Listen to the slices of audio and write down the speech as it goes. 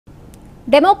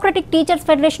Democratic teachers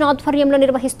federation ఆధ్వర్యంలో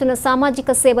నిర్వహిస్తున్న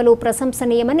సామాజిక సేవలు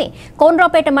ప్రశంసనీయమని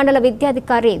కోనరావుపేట మండల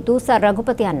విద్యాధికారి దూసా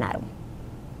రఘుపతి అన్నారు.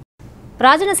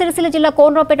 రాజన్న సిరిసిల్ల జిల్లా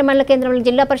కోనరావుపేట మండల కేంద్రంలో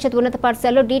జిల్లా పరిషత్ ఉన్నత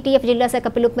పాఠశాలలో డీటీఎఫ్ జిల్లా శాఖ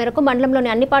పిలుపు మేరకు మండలంలోని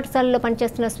అన్ని పాఠశాలల్లో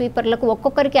పనిచేస్తున్న స్వీపర్లకు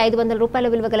ఒక్కొక్కరికి 500 రూపాయల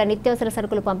విలువ గల నిత్యావసర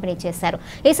సరుకులు పంపిణీ చేశారు.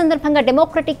 ఈ సందర్భంగా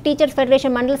డెమోక్రటిక్ టీచర్స్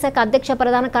ఫెడరేషన్ మండల శాఖ అధ్యక్ష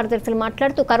ప్రధాన కార్యదర్శులు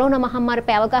మాట్లాడుతూ కరోనా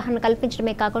మహమ్మారిపై అవగాహన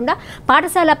కల్పించడమే కాకుండా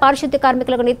పాఠశాల పారిశుద్ధ్య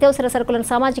కార్మికులకు నిత్యావసర సరుకులను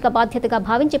సామాజిక బాధ్యతగా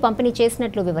భావించి పంపిణీ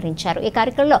చేసినట్లు వివరించారు. ఈ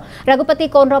కార్యక్రమంలో రఘుపతి,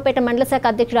 కోనరావుపేట మండల శాఖ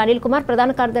అధ్యక్షుడు అనిల్ కుమార్,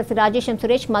 ప్రధాన కార్యదర్శి రాజేశం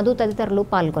సురేష్, మధు తదితరులు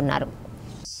పాల్గొన్నారు.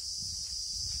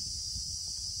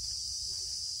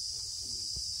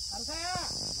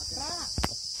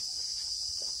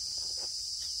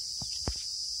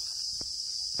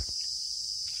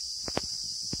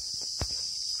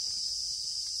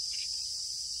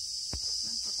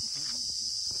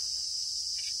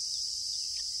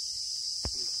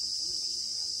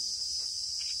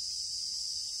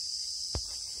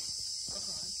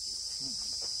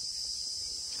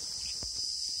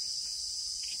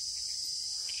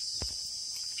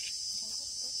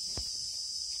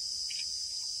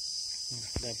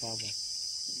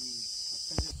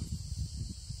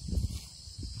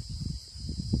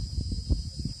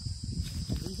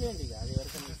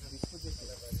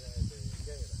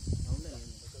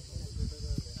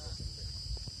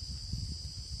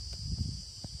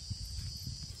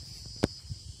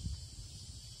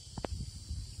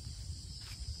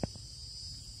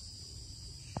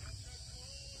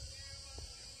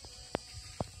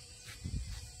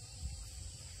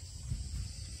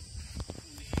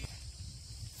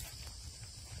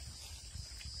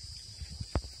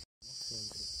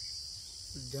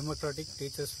 Democratic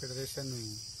teachers federation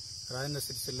Rajanna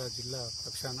Sircilla జిల్లా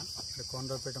పక్షాన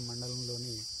కోనరావుపేట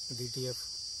మండలంలోని డీటీఎఫ్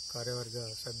కార్యవర్గ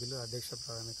సభ్యులు, అధ్యక్ష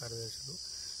ప్రధాన కార్యదర్శులు,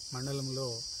 మండలంలో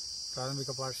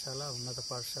ప్రాథమిక పాఠశాల, ఉన్నత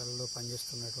పాఠశాలలో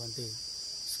పనిచేస్తున్నటువంటి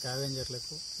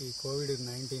స్కావెంజర్లకు ఈ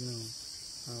కోవిడ్-19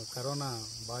 కరోనా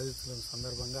బాధితుల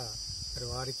సందర్భంగా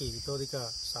వారికి ఇతోధిక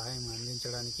సహాయం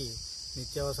అందించడానికి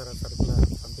నిత్యావసర సరుకుల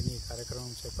పంపిణీ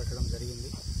కార్యక్రమం చేపట్టడం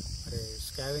జరిగింది.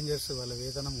 స్కావెంజర్స్ వాళ్ళ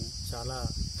వేతనము చాలా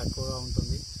తక్కువగా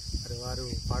ఉంటుంది. వారు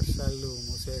పాఠశాలలు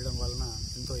మూసేయడం వలన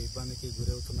ఎంతో ఇబ్బందికి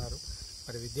గురవుతున్నారు.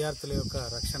 విద్యార్థుల యొక్క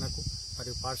రక్షణకు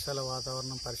మరియు పాఠశాల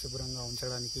వాతావరణం పరిశుభ్రంగా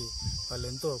ఉంచడానికి వాళ్ళు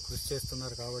ఎంతో కృషి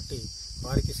చేస్తున్నారు. కాబట్టి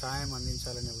వారికి సహాయం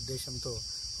అందించాలనే ఉద్దేశంతో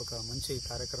ఒక మంచి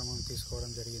కార్యక్రమం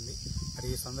తీసుకోవడం జరిగింది.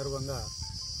 ఈ సందర్భంగా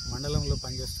మండలంలో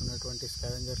పనిచేస్తున్నటువంటి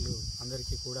స్కావెంజర్లు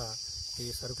అందరికీ కూడా ఈ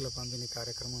సరుకుల పంపిణీ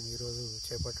కార్యక్రమం ఈరోజు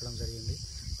చేపట్టడం జరిగింది.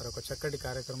 ఒక చక్కటి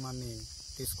కార్యక్రమాన్ని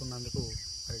తీసుకున్నందుకు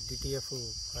డిటిఎఫ్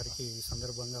వారికి ఈ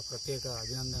సందర్భంగా ప్రత్యేక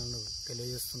అభినందనలు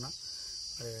తెలియజేస్తున్నా.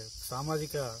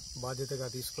 సామాజిక బాధ్యతగా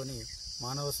తీసుకొని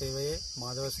మానవ సేవయే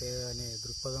మాధవ సేవ అనే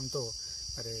దృక్పథంతో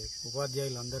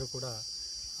ఉపాధ్యాయులందరూ కూడా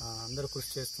అందరూ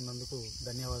కృషి చేస్తున్నందుకు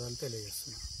ధన్యవాదాలు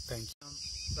తెలియజేస్తున్నా. Thank you.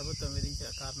 ప్రభుత్వం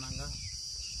విధించిన కారణంగా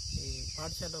ఈ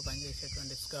పాఠశాలలో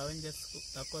పనిచేసేటువంటి స్కావెంజర్స్కు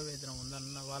తక్కువ వేతనం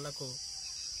ఉందన్న వాళ్లకు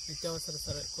నిత్యావసర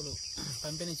సరుకులు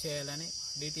పంపిణీ చేయాలని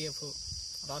డిటిఎఫ్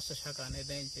రాష్ట్ర శాఖ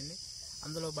నిర్ణయించింది.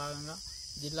 అందులో భాగంగా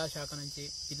జిల్లా శాఖ నుంచి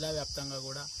జిల్లా వ్యాప్తంగా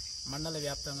కూడా, మండల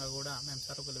వ్యాప్తంగా కూడా మేము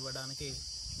సరుకులు ఇవ్వడానికి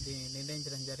దీన్ని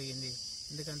నిర్ణయించడం జరిగింది.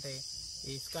 ఎందుకంటే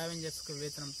ఈ స్కావెంజర్స్కు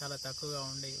వేతనం చాలా తక్కువగా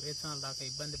ఉండి వేతనాలు రాక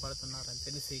ఇబ్బంది పడుతున్నారని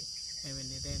తెలిసి మేము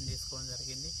నిర్ణయం తీసుకోవడం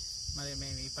జరిగింది. మరి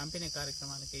మేము ఈ పంపిణీ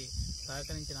కార్యక్రమానికి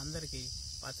సహకరించిన అందరికీ,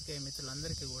 పాత్రికేయ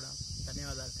మిత్రులందరికీ కూడా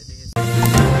ధన్యవాదాలు తెలియజేస్తాం.